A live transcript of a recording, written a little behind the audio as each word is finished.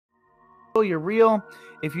you're real.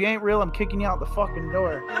 If you ain't real, I'm kicking you out the fucking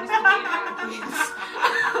door.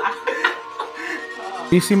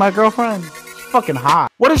 Do you see my girlfriend? She's fucking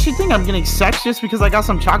hot. What does she think? I'm getting sex just because I got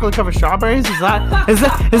some chocolate covered strawberries? Is that how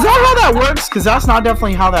that works? Because that's not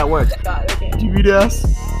definitely how that works. God, okay. Do you eat ass?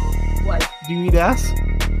 What? Do you eat ass?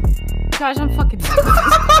 Gosh, I'm fucking This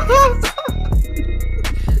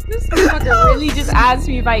motherfucker really just asked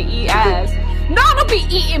me if I eat ass. No, I don't be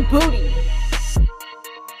eating booty.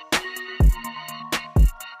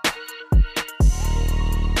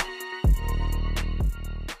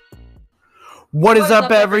 What is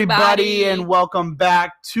up, everybody? And welcome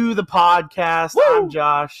back to the podcast. Woo! I'm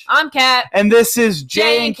Josh. I'm Kat. And this is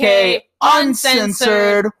JNK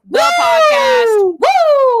Uncensored, the podcast.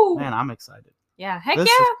 Woo! Man, I'm excited. Yeah, heck this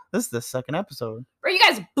yeah. This is the second episode. Bro, you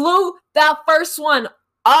guys blew that first one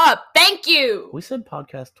up. Thank you. We said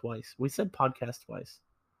podcast twice. You said podcast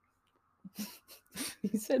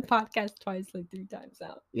twice like 3 times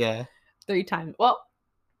now. Yeah. 3 times. Well,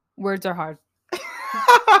 words are hard.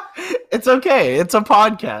 It's okay. It's a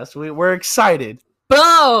podcast. We're excited.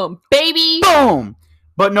 Boom, baby. Boom.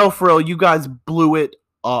 But no, for real, you guys blew it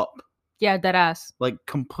up. Yeah, that ass. Like,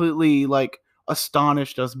 completely,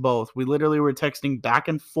 astonished us both. We literally were texting back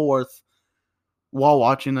and forth while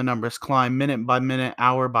watching the numbers climb minute by minute,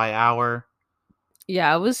 hour by hour.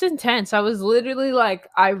 Yeah, it was intense. I was literally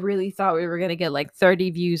I really thought we were going to get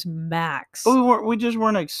 30 views max. We just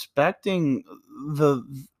weren't expecting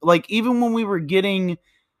even when we were getting,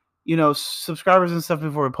 subscribers and stuff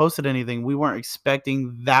before we posted anything, we weren't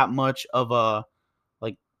expecting that much of a,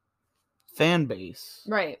 fan base.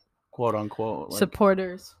 Right. Quote unquote.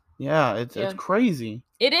 Supporters. Yeah, it's crazy.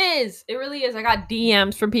 It is. It really is. I got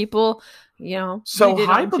DMs from people, So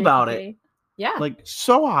hype about it. Yeah.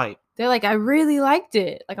 So hype. They're I really liked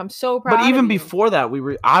it. I'm so proud. But even of you. before that,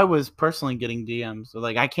 I was personally getting DMs.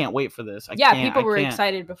 I can't wait for this. People were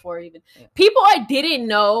excited before even. Yeah. People I didn't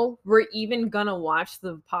know were even gonna watch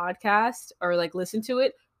the podcast or listen to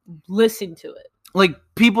it. Listen to it.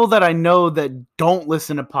 People that I know that don't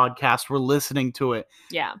listen to podcasts were listening to it.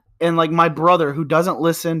 Yeah. And my brother who doesn't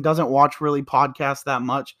watch really podcasts that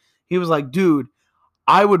much, he was like, dude,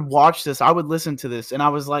 I would watch this. I would listen to this. And I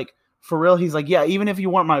was like, for real? He's like, yeah, even if you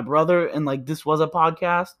weren't my brother and this was a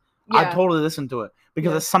podcast, I'd totally listen to it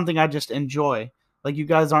because it's something I just enjoy. You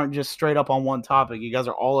guys aren't just straight up on one topic. You guys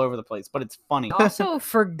are all over the place, but it's funny. I also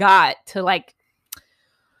forgot to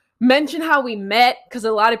mention how we met because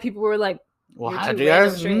a lot of people were like, well, how'd you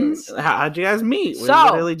guys meet? We're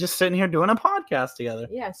literally just sitting here doing a podcast together.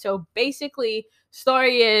 Yeah, so basically,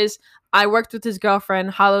 story is I worked with his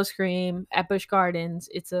girlfriend, Hollow Scream, at Busch Gardens.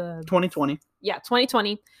 It's a 2020. Yeah,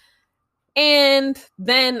 2020. And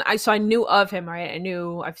then I knew of him, right?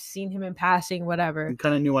 I've seen him in passing, whatever. I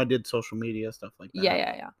kind of knew I did social media, stuff like that.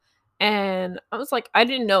 Yeah. And I was I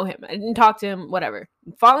didn't know him. I didn't talk to him, whatever.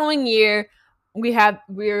 The following year,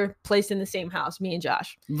 we're placed in the same house, me and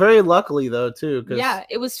Josh. Very luckily, though, too. Yeah,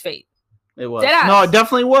 it was fate. It was. No, it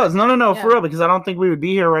definitely was. No, for real, because I don't think we would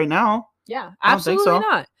be here right now. Yeah, absolutely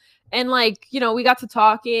not. And we got to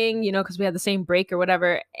talking, because we had the same break or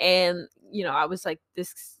whatever. And, I was like,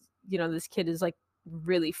 this kid is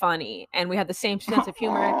really funny. And we had the same sense of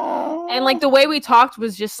humor. And the way we talked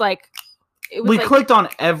was just we clicked on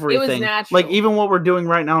everything. It was natural. Even what we're doing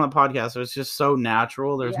right now on the podcast, it's just so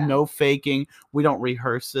natural. There's no faking. We don't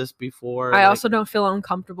rehearse this before. I also don't feel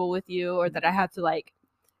uncomfortable with you or that I have to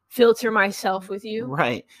filter myself with you.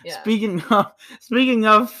 Right. Yeah. Speaking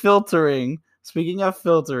of filtering,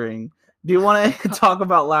 do you want to talk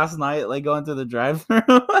about last night, going through the drive-thru?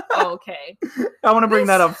 Okay. I want to bring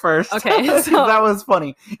that up first. Okay. So that was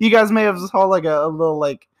funny. You guys may have saw a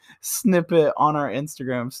little snippet on our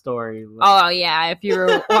Instagram story. Oh yeah, if you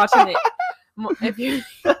were watching it,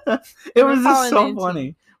 it was just so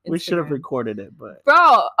funny. We should have recorded it, but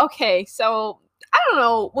bro. Okay, so I don't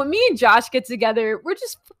know. When me and Josh get together, we're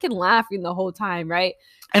just fucking laughing the whole time, right?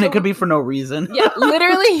 And it could be for no reason. Yeah,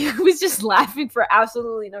 literally, he was just laughing for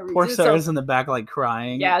absolutely no reason. Poor Sarah's in the back,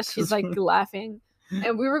 crying. Yeah, she's laughing.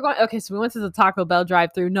 And we were going. Okay, so we went to the Taco Bell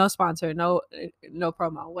drive-thru. No sponsor, no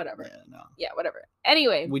promo, whatever. Yeah, no. Yeah, whatever.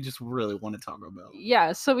 Anyway, we just really wanted Taco Bell.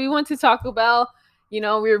 Yeah, so we went to Taco Bell. We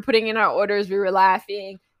were putting in our orders. We were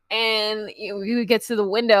laughing, and we would get to the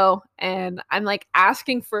window, and I'm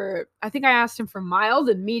asking for. I think I asked him for mild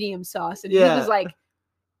and medium sauce, and he was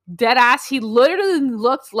dead ass. He literally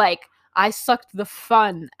looked like I sucked the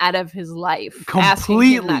fun out of his life.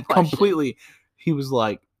 Completely. He was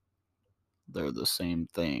like, they're the same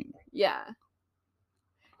thing. Yeah.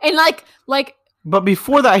 And But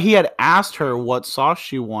before that, he had asked her what sauce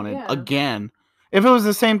she wanted again. If it was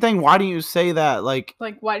the same thing, why do you say that? Like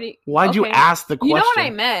why'd you ask the question? You know what I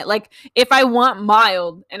meant? Like, if I want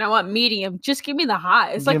mild and I want medium, just give me the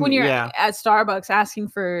hot. It's like when you're at Starbucks asking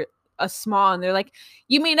for a small and they're like,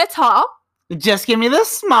 you mean a tall? Just give me the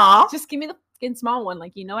small. Just give me the fucking small one.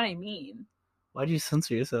 Like, you know what I mean? Why'd you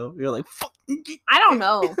censor yourself? You're like, fuck. I don't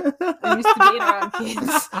know. I'm used to being around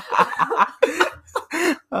kids.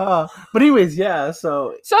 But anyways, yeah,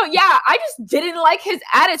 so yeah, I just didn't like his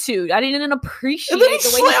attitude. I didn't appreciate the way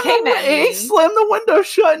he came at me. He slammed the window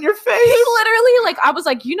shut in your face. He literally, like, I was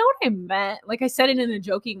like, you know what I meant? Like, I said it in a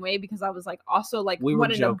joking way because I was like, also like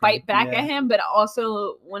wanted to bite back at him, but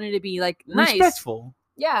also wanted to be like nice, respectful.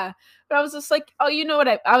 Yeah, but I was just like, oh, you know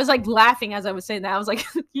what I was like laughing as I was saying that. I was like,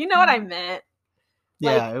 you know what I meant?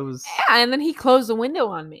 Yeah, like, it was. Yeah, and then he closed the window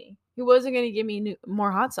on me. He wasn't going to give me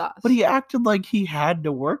more hot sauce. But he acted like he had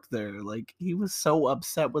to work there. Like, he was so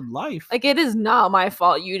upset with life. Like, it is not my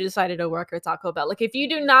fault you decided to work at Taco Bell. Like, if you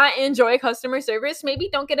do not enjoy customer service, maybe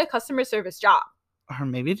don't get a customer service job. Or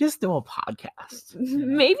maybe just do a podcast.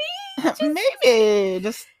 Maybe? Maybe.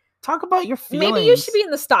 Just talk about your feelings. Maybe you should be in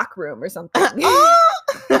the stock room or something.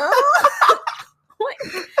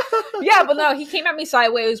 Yeah, but no, he came at me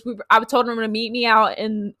sideways. I told him to meet me out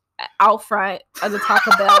front of the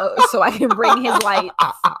Taco Bell so I can bring his lights.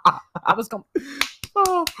 I was going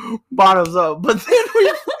bottoms up, but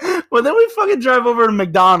then we fucking drive over to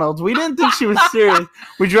McDonald's. We didn't think she was serious.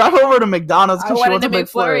 We drive over to McDonald's because she wants a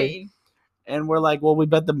McFlurry, and we're like, well, we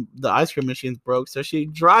bet the ice cream machine's broke. So she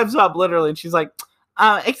drives up literally, and she's like,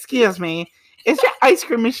 excuse me, is your ice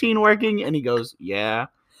cream machine working? And he goes, yeah.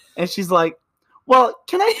 And she's like, well,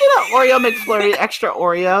 can I get an Oreo McFlurry, extra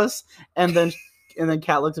Oreos? And then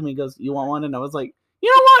Kat looked at me and goes, you want one? And I was like, you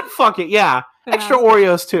know what? Fuck it. Yeah. Extra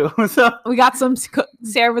Oreos too. So we got some.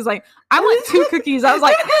 Sarah was like, I want 2 cookies. I was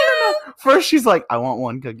like, first she's like, I want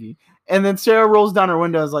 1 cookie. And then Sarah rolls down her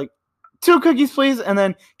window and is like, 2 cookies, please. And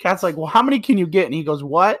then Kat's like, well, how many can you get? And he goes,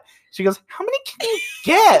 what? She goes, how many can you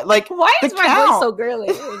get? Like, why is my voice so girly?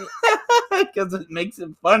 Because it makes it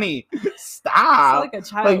funny. Stop. Like a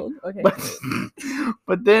child. Like, okay.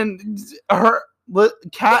 But then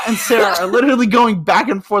Kat and Sarah are literally going back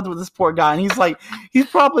and forth with this poor guy, and he's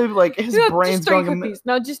probably like his brain's going. Cookies.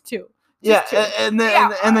 No, just 2. Just 2. And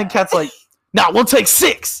then Kat's like, "No, we'll take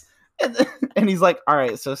 6." And he's like, "All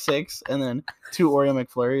right, so 6, and then 2 Oreo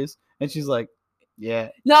McFlurries." And she's like, "Yeah."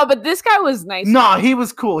 No, but this guy was nice. No, he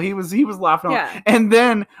was cool. He was laughing. Yeah. And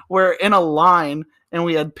then we're in a line, and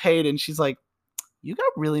we had paid, and she's like, "You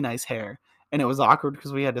got really nice hair." And it was awkward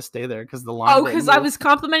because we had to stay there because the line. Oh, because I was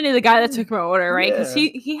complimenting the guy that took my order, right? Because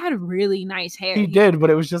he had really nice hair. He did, but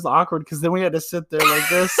it was just awkward because then we had to sit there like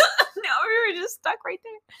this. No, we were just stuck right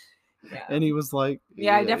there. Yeah. And he was like,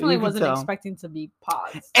 yeah, I definitely wasn't expecting to be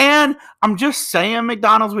paused. And I'm just saying,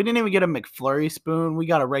 McDonald's, we didn't even get a McFlurry spoon. We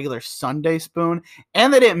got a regular Sunday spoon,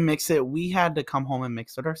 and they didn't mix it. We had to come home and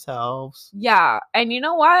mix it ourselves. Yeah, and you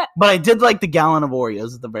know what? But I did like the gallon of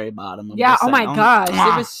Oreos at the very bottom. Yeah, oh my gosh.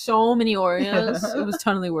 There was so many Oreos. It was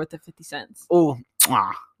totally worth the 50 cents. Oh,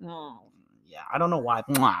 yeah, I don't know why.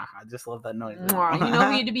 I just love that noise. You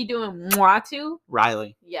know who you'd be doing mwah to?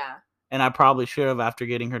 Riley. Yeah. And I probably should have after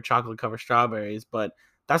getting her chocolate-covered strawberries, but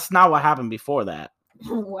that's not what happened before that.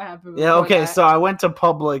 What happened before that? So I went to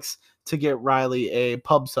Publix to get Riley a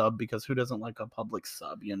pub sub because who doesn't like a Publix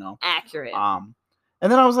sub, you know? Accurate. And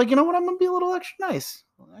then I was like, you know what? I'm going to be a little extra nice.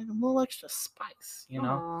 Like a little extra spice, you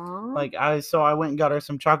know? Aww. So I went and got her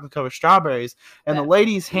some chocolate-covered strawberries, and the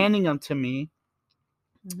lady's handing them to me,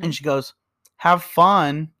 and she goes, have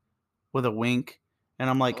fun, with a wink. And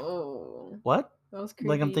I'm like, what? That was creepy.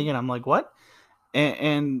 Like, I'm like, what?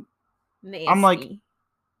 And Nasty. I'm like,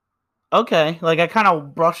 okay. Like, I kind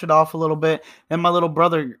of brush it off a little bit. And my little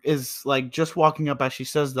brother is, like, just walking up as she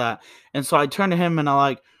says that. And so I turn to him and I'm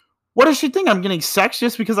like, what does she think? I'm getting sex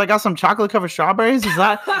just because I got some chocolate-covered strawberries? Is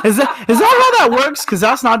that how that works? Because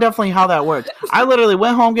that's not definitely how that works. I literally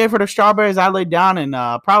went home, gave her the strawberries. I laid down and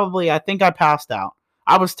I think I passed out.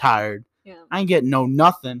 I was tired. Yeah. I ain't getting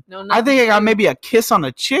nothing. I think I got maybe a kiss on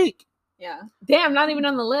the cheek. Yeah. Damn, not even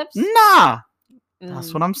on the lips? Nah.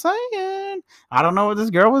 That's what I'm saying. I don't know what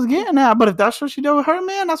this girl was getting at, but if that's what she did with her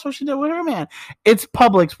man, that's what she did with her man. It's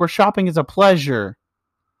Publix where shopping is a pleasure.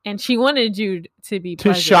 And she wanted you to be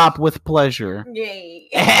to shop with pleasure. Yay.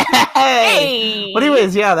 Hey. But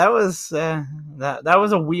anyways, yeah, that was that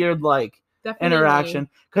was a weird interaction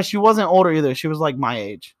because she wasn't older either. She was like my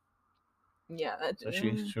age. Yeah, so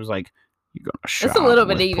she was like, "You're gonna shop." That's a little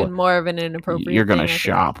bit even more of an inappropriate. You're gonna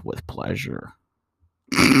shop with pleasure.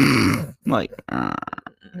 Like, oh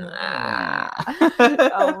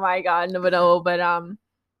my god, no, but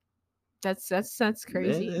That's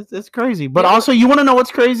crazy. It's crazy. But Yeah. also, you want to know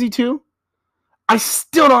what's crazy too? I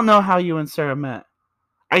still don't know how you and Sarah met.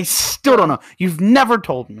 I still don't know. You've never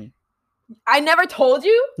told me. I never told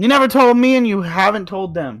you? You never told me, and you haven't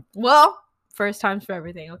told them. Well, first times for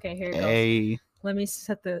everything. Okay, here it goes. Hey. Let me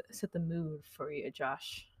set the mood for you,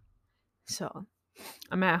 Josh. So,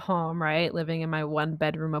 I'm at home, right? Living in my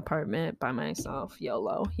 1-bedroom apartment by myself.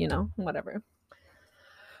 YOLO, you know, whatever.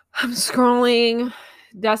 I'm scrolling,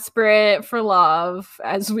 desperate for love,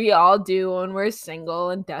 as we all do when we're single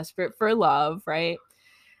and desperate for love, right?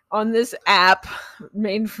 On this app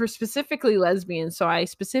made for specifically lesbians, so I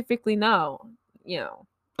specifically know, you know,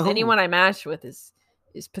 anyone I match with is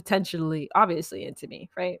potentially, obviously into me,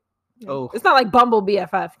 right? Oh, it's not like Bumble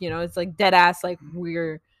BFF, you know, it's like dead ass, like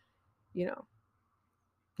we're, you know,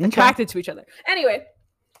 attracted to each other. Anyway,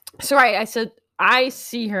 so right, I said I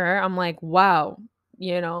see her, I'm like, wow,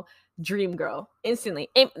 you know, dream girl instantly.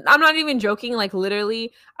 I'm not even joking, like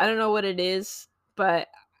literally, I don't know what it is, but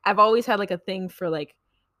I've always had like a thing for like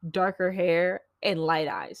darker hair and light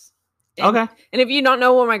eyes. And, okay. And if you don't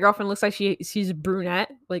know what my girlfriend looks like, she's a brunette.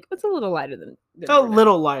 Like it's a little lighter than a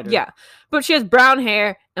little lighter. Yeah, but she has brown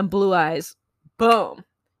hair and blue eyes. Boom.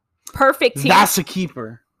 Perfect teeth. That's a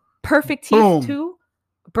keeper. Perfect teeth. Boom. Too,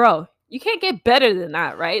 bro. You can't get better than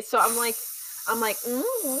that, right? So I'm like, I'm like,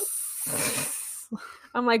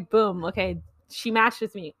 boom. Okay, she matched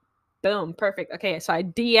with me. Boom, perfect. Okay, so I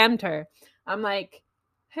DM'd her. I'm like,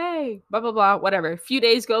 hey, blah blah blah, whatever. A few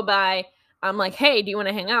days go by. I'm like, hey, do you want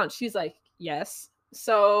to hang out? She's like, yes.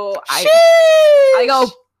 So I go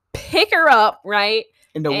pick her up, right?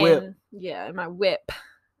 In the whip. Yeah, in my whip.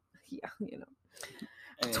 Yeah, you know.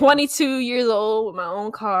 22 years old with my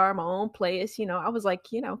own car, my own place. You know, I was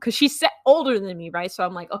like, you know, because she's older than me, right? So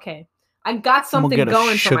I'm like, okay, I got something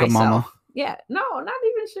going for myself. Mama. Yeah, no, not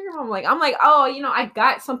even sugar mama. I'm like, oh, you know, I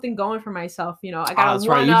got something going for myself. You know, I got. That's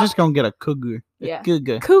right. You're just gonna get a cougar. Yeah,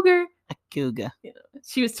 cougar. A cougar. You know,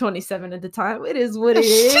 she was 27 at the time. It is what it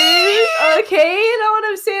is. Okay, you know what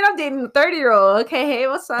I'm saying? I'm dating a 30-year-old. Okay, hey,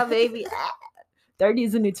 what's up, baby? 30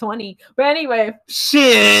 is a new 20. But anyway.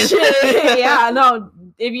 Shit. Yeah, no.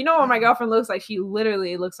 If you know what my girlfriend looks like, she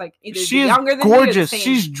literally looks like either she's younger than gorgeous. Me or the same.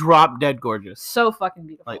 She's drop dead gorgeous. So fucking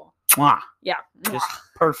beautiful. Like, mwah. Yeah. Just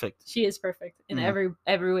perfect. She is perfect in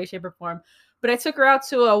every way, shape, or form. But I took her out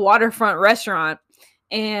to a waterfront restaurant,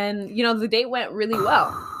 and you know the date went really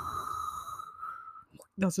well.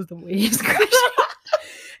 Those are the waves crashing.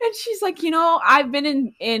 And she's like, you know, I've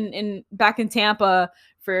been in back in Tampa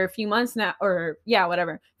for a few months now, or yeah,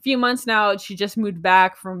 whatever. A few months now. She just moved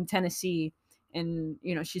back from Tennessee, and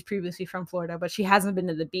you know she's previously from Florida, but she hasn't been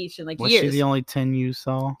to the beach in like years. Was she the only 10 you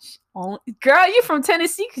saw? Girl, you from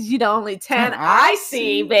Tennessee because you the only 10 I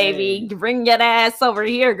see, baby. Bring your ass over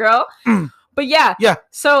here, girl. But yeah.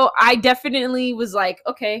 So I definitely was like,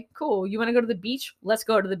 okay, cool. You want to go to the beach? Let's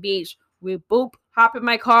go to the beach. We hop in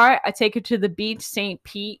my car. I take her to the beach, St.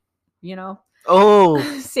 Pete, you know. Oh.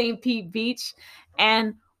 St. Pete Beach.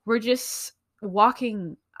 And we're just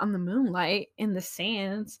walking on the moonlight in the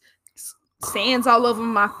sands. Sands all over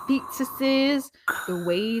my feet. The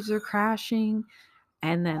waves are crashing.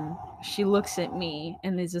 And then she looks at me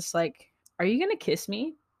and is just like, are you going to kiss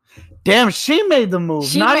me? Damn, she made the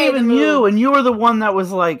move. Not even you. And you were the one that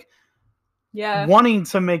was like, wanting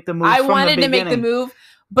to make the move. I wanted to make the move.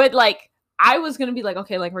 But like, I was going to be like,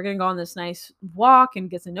 okay, like we're going to go on this nice walk and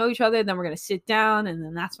get to know each other. Then we're going to sit down and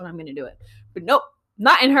then that's when I'm going to do it. But nope.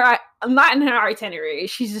 Not in her itinerary.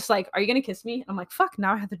 She's just like, "Are you gonna kiss me?" I'm like, "Fuck!"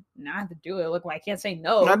 Now I have to do it. Look, well, I can't say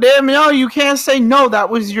no. God damn, no, you can't say no. That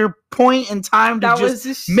was your point in time to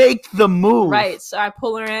just make the move. Right. So I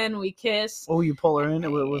pull her in. We kiss. Oh, you pull her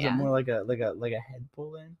in. Was it more like a head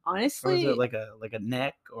pull in? Honestly, or was it like a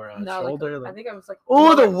neck or a shoulder? I think I was like,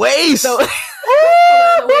 oh, the waist. So,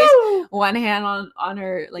 one hand on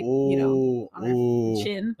her, like you know, on her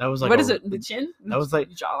chin. That was like what is it? The chin? That was like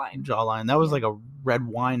jawline. Jawline. That was like a red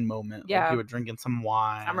wine moment. Yeah, like you were drinking some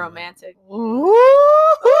wine. I'm romantic. Ooh.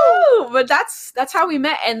 But that's how we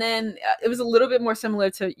met, and then it was a little bit more similar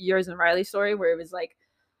to yours and Riley's story, where it was like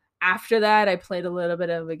after that I played a little bit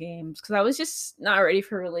of a game because I was just not ready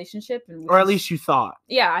for a relationship, or at least you thought.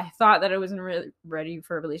 Yeah, I thought that I wasn't really ready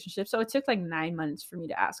for a relationship, so it took like 9 months for me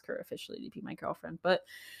to ask her officially to be my girlfriend. But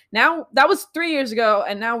now that was 3 years ago,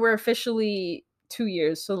 and now we're officially 2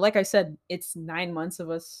 years. So like I said, it's 9 months of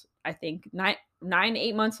us. I think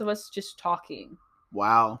 8 months of us just talking.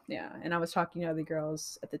 Wow. Yeah, and I was talking to other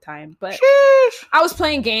girls at the time, but sheesh. I was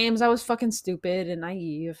playing games. I was fucking stupid and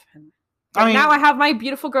naive. And now I have my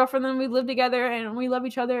beautiful girlfriend, and we live together, and we love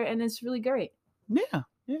each other, and it's really great. Yeah.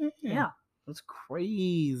 That's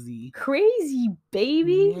crazy. Crazy,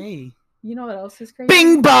 baby. Hey. You know what else is crazy?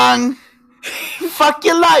 Bing bong. Fuck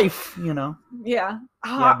your life. You know. Yeah.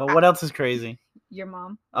 Yeah, but what else is crazy? Your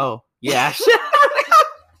mom. Oh, yeah.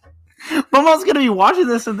 My mom's gonna be watching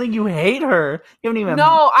this and think you hate her. You haven't even.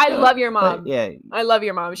 No, I love your mom. Yeah. I love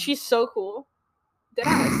your mom. She's so cool.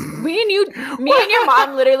 Deadass. Me and your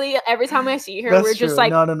mom, literally every time I see her, we're just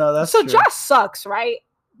like, no. That's so true. Josh sucks, right?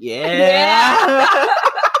 Yeah.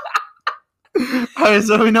 All right,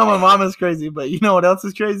 so we know my mom is crazy, but you know what else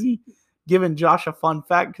is crazy? Giving Josh a fun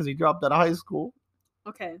fact because he dropped out of high school.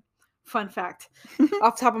 Okay. Fun fact.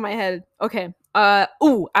 Off the top of my head. Okay. I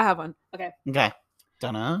have one. Okay. Okay.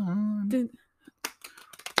 Dun-dun.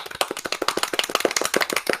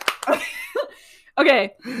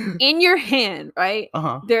 Okay. In your hand, right?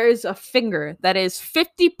 There is a finger that is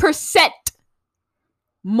 50%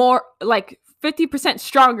 more, like 50%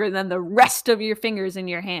 stronger than the rest of your fingers in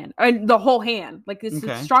your hand, or the whole hand. Like it's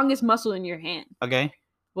the strongest muscle in your hand. Okay.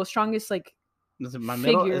 Well, strongest like. Is it my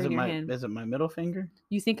middle? Is it my middle finger?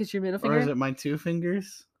 You think it's your middle finger? Or is it my 2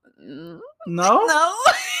 fingers? No. No.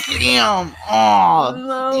 Damn. Oh.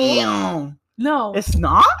 No. Damn. No. It's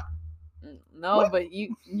not. No, what? But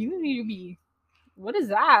you need to be. What is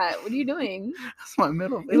that? What are you doing? That's my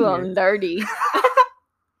middle finger. You little dirty.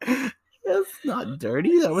 That's not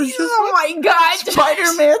dirty. That was just. Oh my god,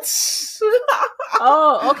 Spider-Man.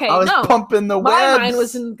 Oh, okay. I was pumping the webs. My mind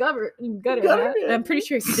was in gutter. Yeah. I'm pretty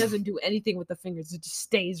sure he doesn't do anything with the fingers. It just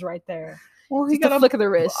stays right there. Well, he got a flick of the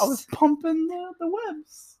wrist. I was pumping the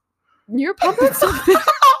webs. You're pumping something.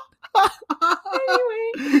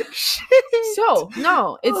 Anyway. So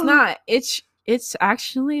no, it's not. It's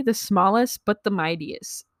actually the smallest but the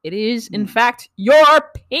mightiest. It is, in fact,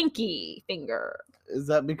 your pinky finger. Is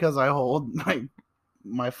that because I hold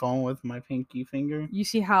my phone with my pinky finger? You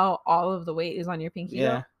see how all of the weight is on your pinky? Yeah.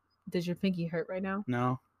 Though? Does your pinky hurt right now?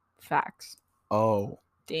 No. Facts. Oh.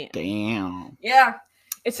 Damn. Yeah.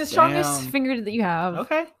 It's the strongest finger that you have.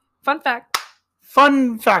 Okay. Fun fact.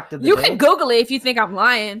 Fun fact of the day. You can Google it if you think I'm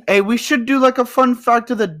lying. Hey, we should do like a fun fact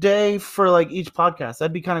of the day for like each podcast.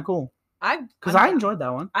 That'd be kind of cool. Because I enjoyed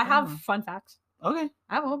that one. I have fun facts. Okay.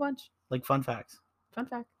 I have a whole bunch. Like fun facts. Fun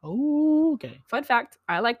fact. Oh, okay. Fun fact.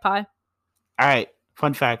 I like pie. All right.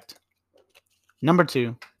 Fun fact. Number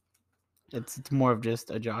 2. It's more of just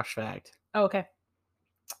a Josh fact. Oh, okay.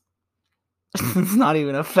 It's not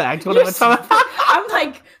even a fact. What am I talking about? I'm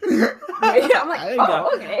like,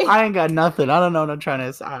 okay. I ain't got nothing. I don't know what I'm trying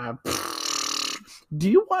to say. Do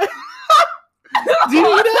you want? Do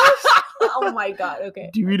you eat ass? Oh my god. Okay.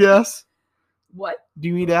 Do you eat ass? What? Do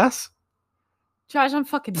you eat ass? Josh, I'm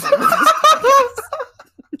fucking done with this.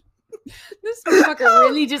 This motherfucker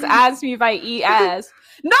really just asked me if I eat ass.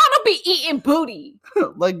 No, I don't be eating booty.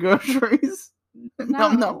 Like groceries?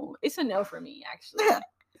 No. It's a no for me, actually.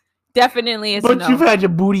 Definitely it's a no. But you've had your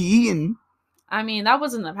booty eaten. I mean, that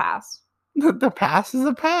was in the past. The past is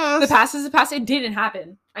the past. The past is the past. It didn't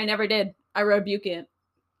happen. I never did. I rebuke it.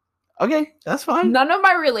 Okay, that's fine. None of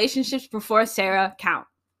my relationships before Sarah count.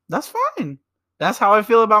 That's fine. That's how I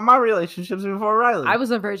feel about my relationships before Riley. I was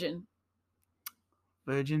a virgin.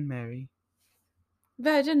 Virgin Mary.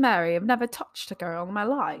 Virgin Mary. I've never touched a girl in my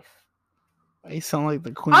life. Why you sound like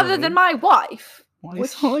the Queen Other than my wife. Why you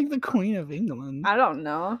sound like the Queen of England? I don't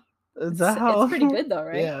know. Is that how? It's pretty good though,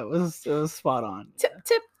 right? Yeah, it was spot on.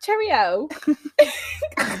 Tip cheerio.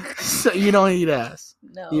 So you don't eat ass?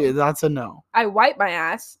 No. Yeah, that's a no. I wipe my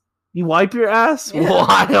ass. You wipe your ass? Yeah. Well,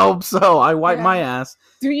 I hope so. I wipe my ass.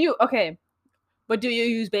 Do you? Okay. But do you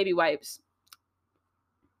use baby wipes?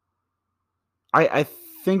 I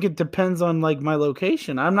think it depends on like my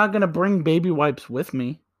location. I'm not gonna bring baby wipes with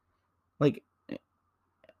me. Like,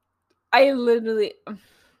 I literally,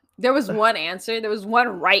 there was one answer. There was one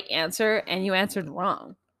right answer, and you answered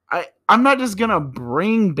wrong. I'm not just gonna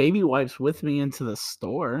bring baby wipes with me into the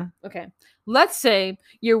store. Okay. Let's say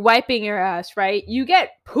you're wiping your ass, right? You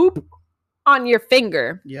get poop on your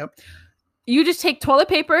finger. Yep. You just take toilet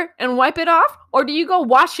paper and wipe it off? Or do you go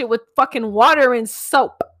wash it with fucking water and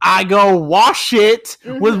soap? I go wash it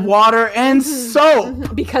with water and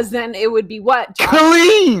soap. Because then it would be what, Josh?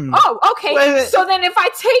 Clean! Oh, okay. So then if I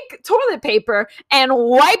take toilet paper and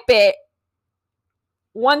wipe it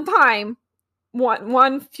one time,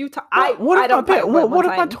 one few times. What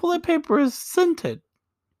if my toilet paper is scented?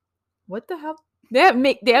 What the hell? They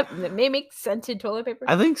make scented toilet paper?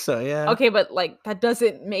 I think so, yeah. Okay, but like that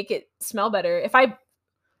doesn't make it smell better. If I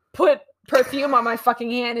put perfume on my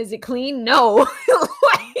fucking hand, is it clean? No.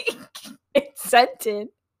 Like it's scented.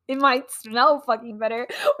 It might smell fucking better,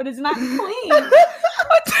 but it's not clean. What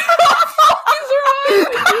the fuck is wrong with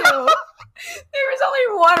you? There is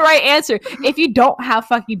only one right answer. If you don't have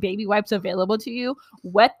fucking baby wipes available to you,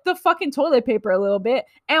 wet the fucking toilet paper a little bit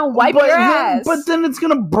and wipe your ass. But then it's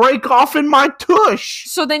gonna break off in my tush.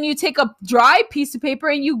 So then you take a dry piece of paper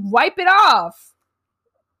and you wipe it off.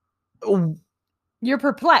 You're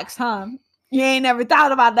perplexed, huh? You ain't never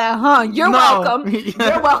thought about that, huh? You're welcome.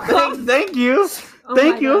 You're welcome. Thank you. Oh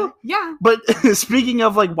Thank you. God. Yeah. But speaking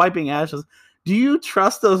of like wiping ashes, do you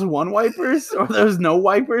trust those one wipers or those no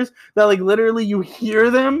wipers that like literally you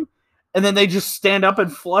hear them and then they just stand up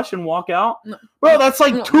and flush and walk out? No. Bro, that's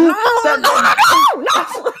like No,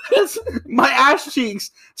 that's my ass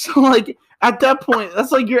cheeks. So like at that point,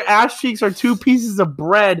 that's like your ass cheeks are 2 pieces of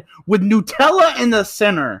bread with Nutella in the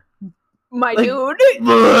center. My Like, dude.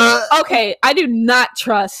 bleh. Okay, I do not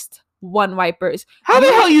trust one wipers. How the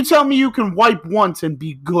hell you tell me you can wipe once and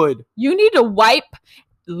be good? You need to wipe.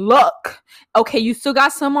 Look. Okay, you still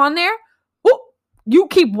got some on there? Whoop. You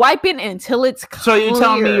keep wiping until it's clear. So you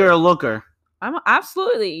telling me you're a looker? I'm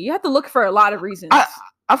absolutely. You have to look for a lot of reasons.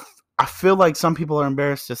 I feel like some people are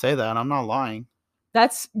embarrassed to say that. I'm not lying.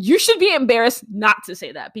 You should be embarrassed not to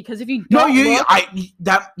say that, because if you don't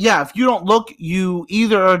if you don't look, you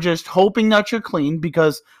either are just hoping that you're clean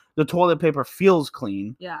because the toilet paper feels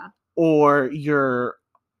clean. Yeah. Or you're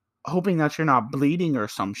hoping that you're not bleeding or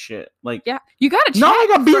some shit. Like, yeah, you gotta check. No, I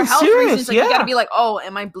gotta be for health serious. reasons. Like, yeah, you gotta be like, oh,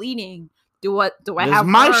 am I bleeding? Do I is have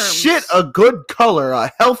my worms? shit a good color,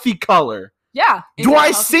 a healthy color? Yeah. Do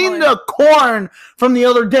I see the corn from the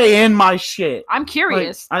other day in my shit? I'm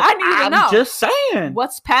curious. Like, I need to know. I'm just saying.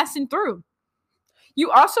 What's passing through?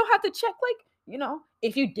 You also have to check, like,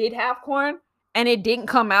 if you did have corn and it didn't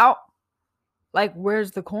come out, like,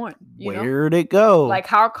 where's the corn? Where'd it go? Like,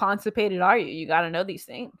 how constipated are you? You got to know these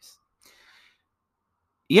things.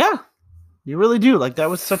 Yeah, you really do. Like, that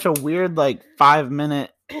was such a weird, like,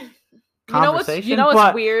 5-minute conversation. You know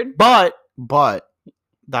what's weird? But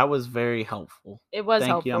that was very helpful. It was Thank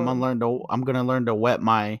helpful. you. I'm gonna learn to wet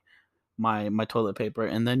my toilet paper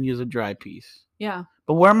and then use a dry piece. Yeah.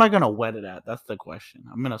 But where am I gonna wet it at? That's the question.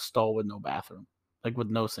 I'm in a stall with no bathroom, like with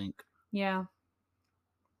no sink. Yeah.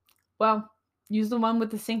 Well, use the one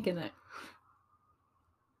with the sink in it.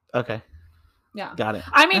 Okay. Yeah. Got it.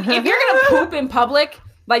 I mean, if you're gonna poop in public,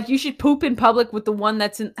 like, you should poop in public with the one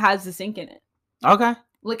has the sink in it. Okay.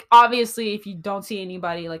 Like, obviously, if you don't see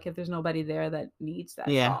anybody, like, if there's nobody there that needs that.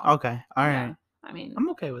 Yeah. stall. Okay. All right. Yeah. I mean, I'm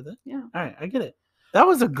okay with it. Yeah. All right. I get it. That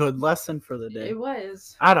was a good lesson for the day. It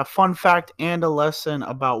was. I had a fun fact and a lesson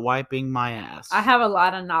about wiping my ass. I have a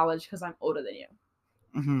lot of knowledge because I'm older than you.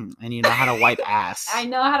 Mm-hmm. And you know how to wipe ass. I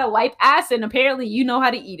know how to wipe ass, and apparently you know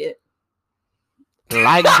how to eat it.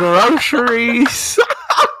 Like groceries.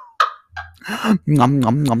 Nom,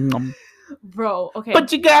 nom, nom, nom. Bro, okay.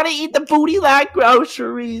 But you gotta eat the booty like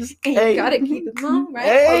groceries. Hey, you gotta keep it long, right?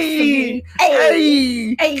 Hey,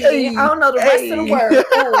 hey, I don't know the rest of the word.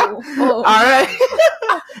 Oh. All right.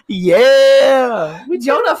 Yeah.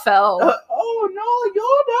 Jonah fell. Oh no,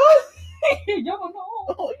 Yoda. Yoda, no.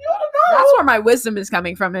 Oh, Yoda, no. That's where my wisdom is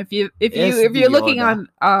coming from. If you're looking Yoda.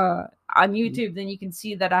 on YouTube, then you can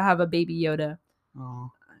see that I have a baby Yoda.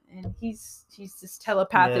 Oh. And he's just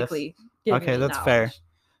telepathically giving Okay, me that's knowledge. fair.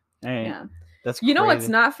 Hey, Yeah. that's You know what's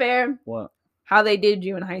crazy. not fair? What? How they did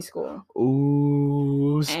you in high school.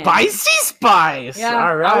 Ooh, spicy spice. Yeah,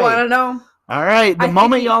 All right. I want to know. All right. The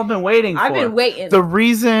moment y'all been waiting for. I've been waiting. The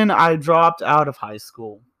reason I dropped out of high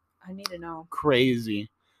school. I need to know.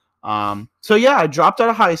 Crazy. So yeah, I dropped out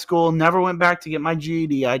of high school, never went back to get my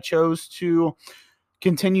GED. I chose to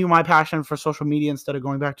continue my passion for social media instead of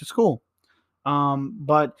going back to school.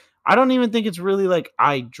 But I don't even think it's really like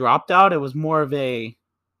I dropped out. It was more of a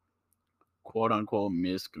quote unquote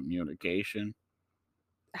miscommunication.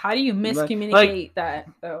 How do you miscommunicate that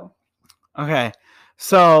though? Okay.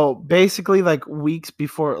 So basically like weeks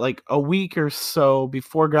before, like a week or so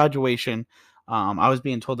before graduation, I was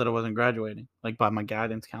being told that I wasn't graduating, like by my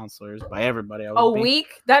guidance counselors, by everybody. Week?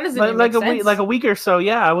 That doesn't even make sense. Like a week or so.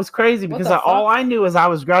 Yeah, it was crazy because all I knew is I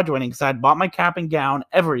was graduating because I had bought my cap and gown,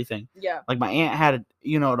 everything. Yeah. Like my aunt had it,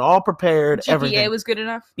 it all prepared. GPA everything was good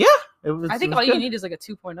enough. Yeah, it was. I think all you need is like a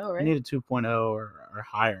 2.0, right? You need a 2.0 or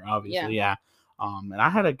higher, obviously. Yeah. And I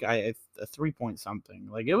had a 3 point something.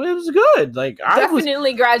 Like it was good. Like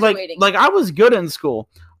definitely graduating. Like I was good in school.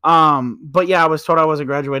 But yeah, I was told I wasn't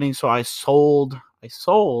graduating, so I sold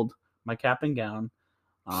my cap and gown,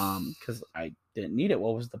 because I didn't need it.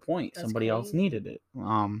 What was the point? Somebody else needed it.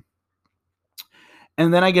 And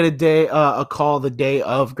then I get a call the day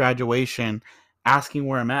of graduation asking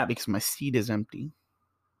where I'm at because my seat is empty.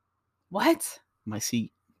 What? My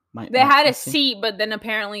seat. They had a seat, but then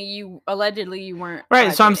apparently allegedly you weren't.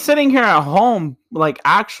 Right, so I'm sitting here at home, like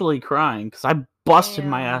actually crying because I busted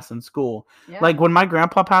my Damn. ass in school. Yeah. Like when my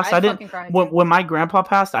grandpa passed, I didn't. fucking cried, When my grandpa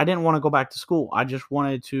passed, I didn't want to go back to school. I just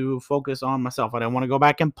wanted to focus on myself. I didn't want to go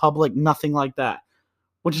back in public. Nothing like that.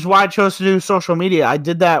 Which is why I chose to do social media. I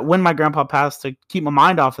did that when my grandpa passed to keep my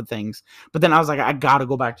mind off of things. But then I was like, I gotta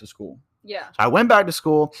go back to school. Yeah. So I went back to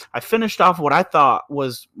school. I finished off what I thought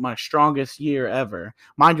was my strongest year ever.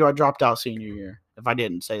 Mind you, I dropped out senior year, if I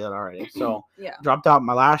didn't say that already. So Yeah. dropped out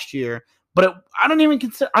my last year. But I don't even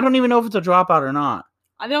know if it's a dropout or not.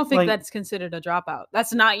 I don't think that's considered a dropout.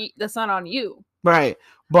 That's not on you. Right.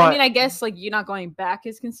 But I mean, I guess like you're not going back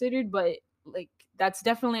is considered, but like that's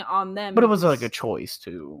definitely on them. But it was like a choice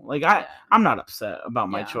too. Like I'm not upset about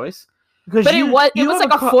my choice. Because but it was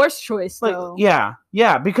like a forced choice though.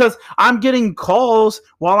 Yeah, because I'm getting calls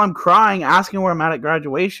while I'm crying asking where I'm at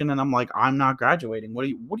graduation, and I'm like, I'm not graduating. What are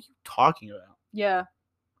you talking about? Yeah.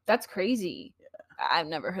 That's crazy. I've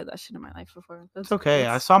never heard that shit in my life before. It's okay.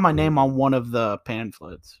 I saw my name on one of the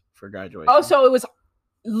pamphlets for graduation. Oh, so it was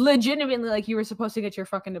legitimately like you were supposed to get your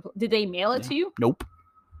fucking diploma. Did they mail it to you? Nope.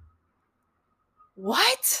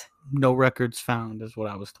 What? No records found is what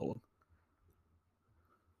I was told.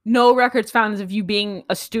 No records found of you being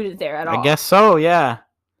a student there at all. I guess so, yeah.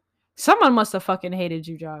 Someone must have fucking hated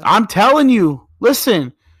you, Josh. I'm telling you.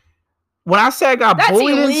 Listen, when I say I got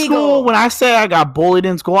bullied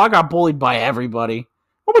in school, I got bullied by everybody.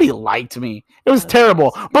 Nobody liked me. It was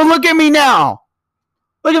terrible. But look at me now.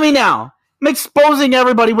 I'm exposing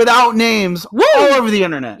everybody without names all over the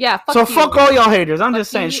internet. Yeah, fuck all y'all haters. I'm just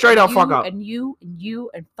saying, straight up, fuck up. And you,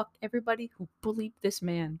 and fuck everybody who bullied this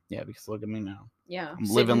man. Yeah, because look at me now. Yeah. I'm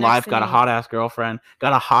living life, got a hot-ass girlfriend,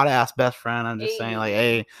 got a hot-ass best friend. I'm just saying, like,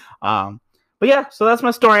 hey. But yeah, so that's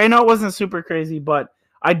my story. I know it wasn't super crazy, but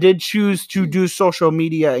I did choose to do social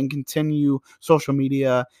media and continue social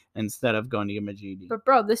media instead of going to get my GED. But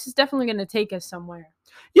bro, this is definitely going to take us somewhere.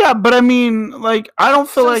 Yeah, but I mean, like, I don't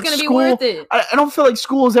feel like it's school. Be worth it. I don't feel like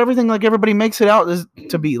school is everything like everybody makes it out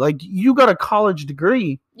to be. Like, you got a college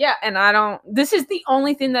degree. Yeah, and I don't. This is the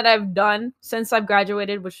only thing that I've done since I've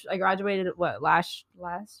graduated. Which I graduated what last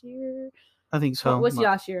year? I think so. What was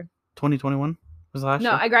last year? 2021 was last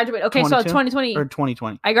year. No, I graduated. Okay, so 2020 or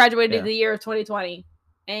 2020. I graduated the year of 2020,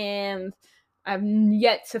 and I've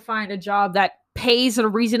yet to find a job that pays a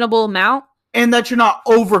reasonable amount and that you're not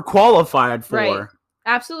overqualified for. Right.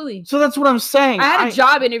 Absolutely. So that's what I'm saying. I had a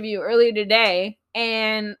job interview earlier today,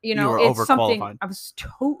 and it's something I was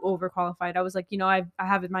too overqualified. I was like, I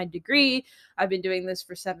have my degree. I've been doing this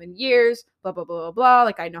for 7 years. Blah blah blah blah blah.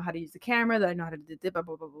 Like I know how to use the camera. That I know how to do blah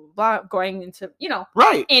blah blah blah blah. Going into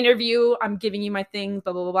right interview. I'm giving you my things.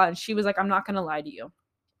 Blah blah blah blah. And she was like, I'm not gonna lie to you.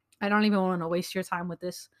 I don't even want to waste your time with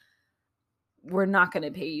this. We're not gonna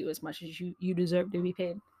pay you as much as you deserve to be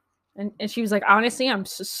paid. And she was like, honestly, I'm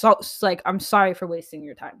I'm sorry for wasting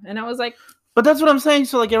your time. And I was like, but that's what I'm saying.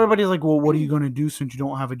 So like everybody's like, well, what are you going to do since you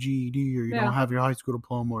don't have a GED or you don't have your high school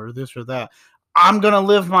diploma or this or that? I'm going to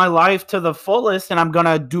live my life to the fullest and I'm going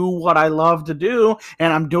to do what I love to do.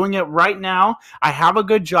 And I'm doing it right now. I have a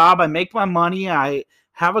good job. I make my money. I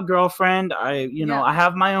have a girlfriend. I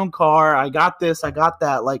have my own car. I got this. I got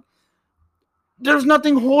that. Like, there's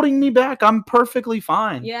nothing holding me back. I'm perfectly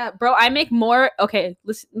fine. Yeah, bro, I make more. Okay,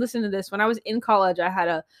 listen to this. When I was in college, I had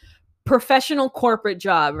a professional corporate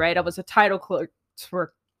job, right? I was a title clerk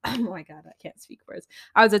for, oh my God, I can't speak words.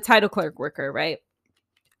 I was a title clerk worker, right?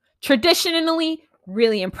 Traditionally,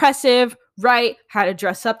 really impressive, right? Had to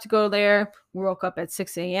dress up to go there. Woke up at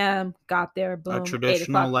 6 a.m., got there, boom, a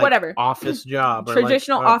traditional 8 o'clock, whatever. Office job.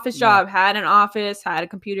 Traditional office job, had an office, had a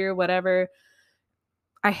computer, whatever.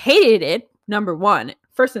 I hated it. Number one,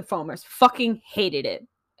 first and foremost, fucking hated it.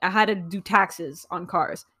 I had to do taxes on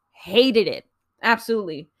cars. Hated it.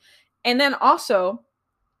 Absolutely. And then also,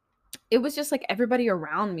 it was just like everybody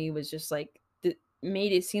around me was just like,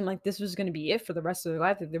 made it seem like this was going to be it for the rest of their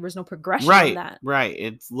life. That there was no progression in that. Right.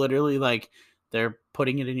 It's literally like they're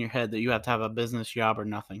putting it in your head that you have to have a business job or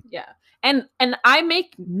nothing. Yeah. And I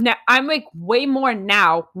make way more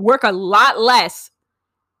now, work a lot less,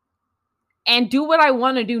 and do what I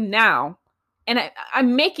want to do now. And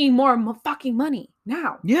I'm making more fucking money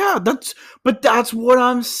now. Yeah, that's what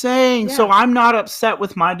I'm saying. Yeah. So I'm not upset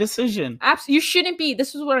with my decision. Absolutely, you shouldn't be.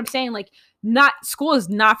 This is what I'm saying. Like, school is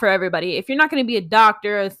not for everybody. If you're not going to be a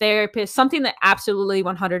doctor, a therapist, something that absolutely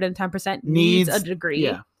 110% needs a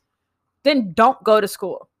degree, then don't go to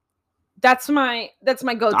school. That's my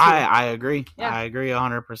go-to. I agree. Yeah. I agree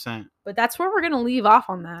 100%. But that's where we're going to leave off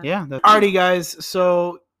on that. Yeah. Alrighty, guys.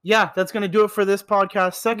 So yeah, that's going to do it for this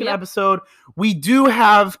podcast. Second episode. We do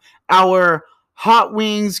have our Hot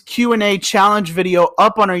Wings Q&A challenge video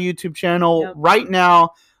up on our YouTube channel right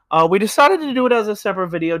now. We decided to do it as a separate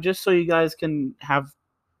video just so you guys can have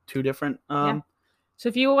two different. So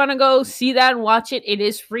if you want to go see that and watch it, it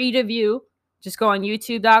is free to view. Just go on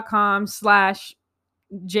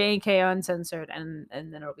youtube.com/JNK Uncensored, and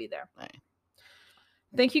then it'll be there. Right.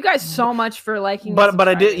 Thank you guys so much for liking. But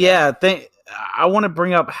I did, yeah. I want to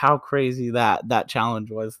bring up how crazy that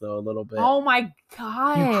challenge was, though, a little bit. Oh my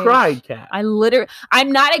god! You cried, Kat.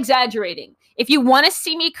 I'm not exaggerating. If you want to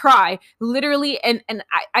see me cry, literally, and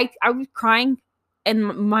I was crying, and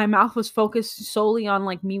my mouth was focused solely on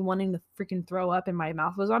like me wanting to freaking throw up, and my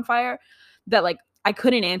mouth was on fire. That like I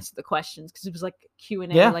couldn't answer the questions because it was like Q&A,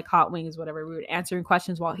 like hot wings, whatever. We were answering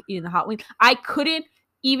questions while eating the hot wing. I couldn't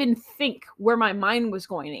even think where my mind was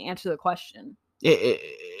going to answer the question.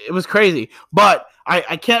 It was crazy, but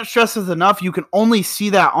I can't stress this enough. You can only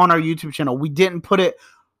see that on our YouTube channel. We didn't put it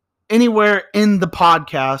anywhere in the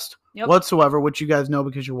podcast whatsoever, which you guys know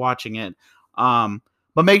because you're watching it.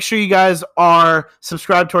 But make sure you guys are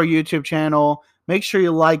subscribed to our YouTube channel. Make sure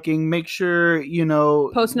you're liking. Make sure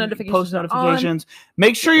post notifications.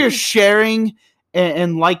 Make sure you're sharing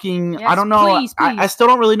and liking. Yes, I don't know. Please. I still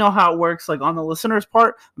don't really know how it works, like on the listeners'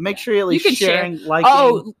 part. Make sure you're at least sharing, liking.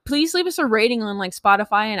 Oh, please leave us a rating on like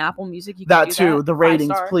Spotify and Apple Music. You can do too. The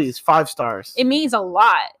ratings, please. 5 stars. It means a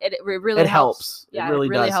lot. It really helps. Yeah, it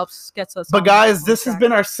really helps. Gets us. But guys, this has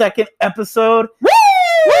been our second episode. Woo!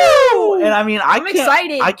 And I mean, I'm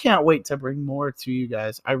excited. I can't wait to bring more to you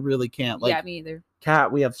guys. I really can't. Yeah, me either.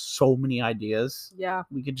 Kat, we have so many ideas. Yeah.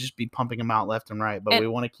 We could just be pumping them out left and right, but we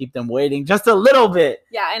want to keep them waiting just a little bit.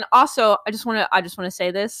 Yeah, and also I just want to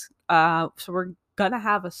say this. So we're gonna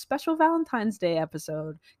have a special Valentine's Day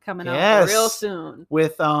episode coming up real soon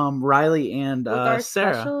with Riley and with our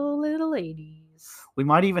Sarah. Special little ladies. We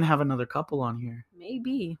might even have another couple on here.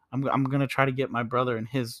 Maybe. I'm gonna try to get my brother and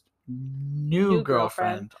his new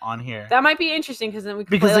girlfriend on here. That might be interesting because then we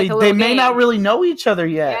can because play like they may not really know each other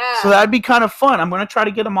yet. Yeah. So that'd be kind of fun. I'm gonna try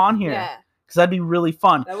to get them on here. Yeah. Because that'd be really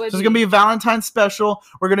fun. So it's gonna be a Valentine's special.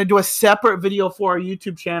 We're gonna do a separate video for our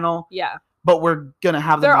YouTube channel. Yeah. But we're gonna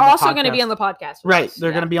have them. They're also gonna be on the podcast. Right.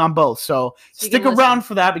 They're gonna be on both. So stick around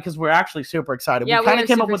for that because we're actually super excited. Yeah, we kind of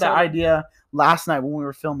came up with that idea last night when we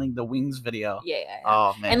were filming the wings video. Yeah.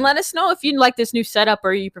 Oh man. And let us know if you like this new setup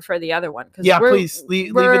or you prefer the other one. Yeah, please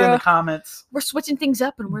leave it in the comments. We're switching things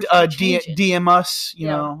up and we're DM us. You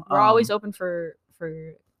know, we're always open for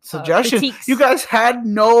suggestions. Critiques. You guys had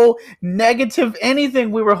no negative anything.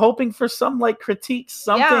 We were hoping for some like critiques,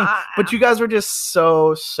 something, but you guys were just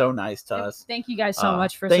so nice to us. Thank you guys so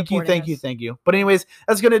much for supporting us. Thank you. But anyways,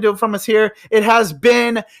 that's gonna do it from us here. It has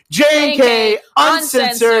been JNK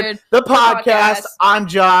Uncensored, the podcast. I'm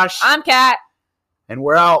Josh. I'm Kat. And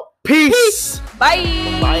we're out. Peace. Bye.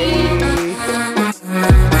 Bye.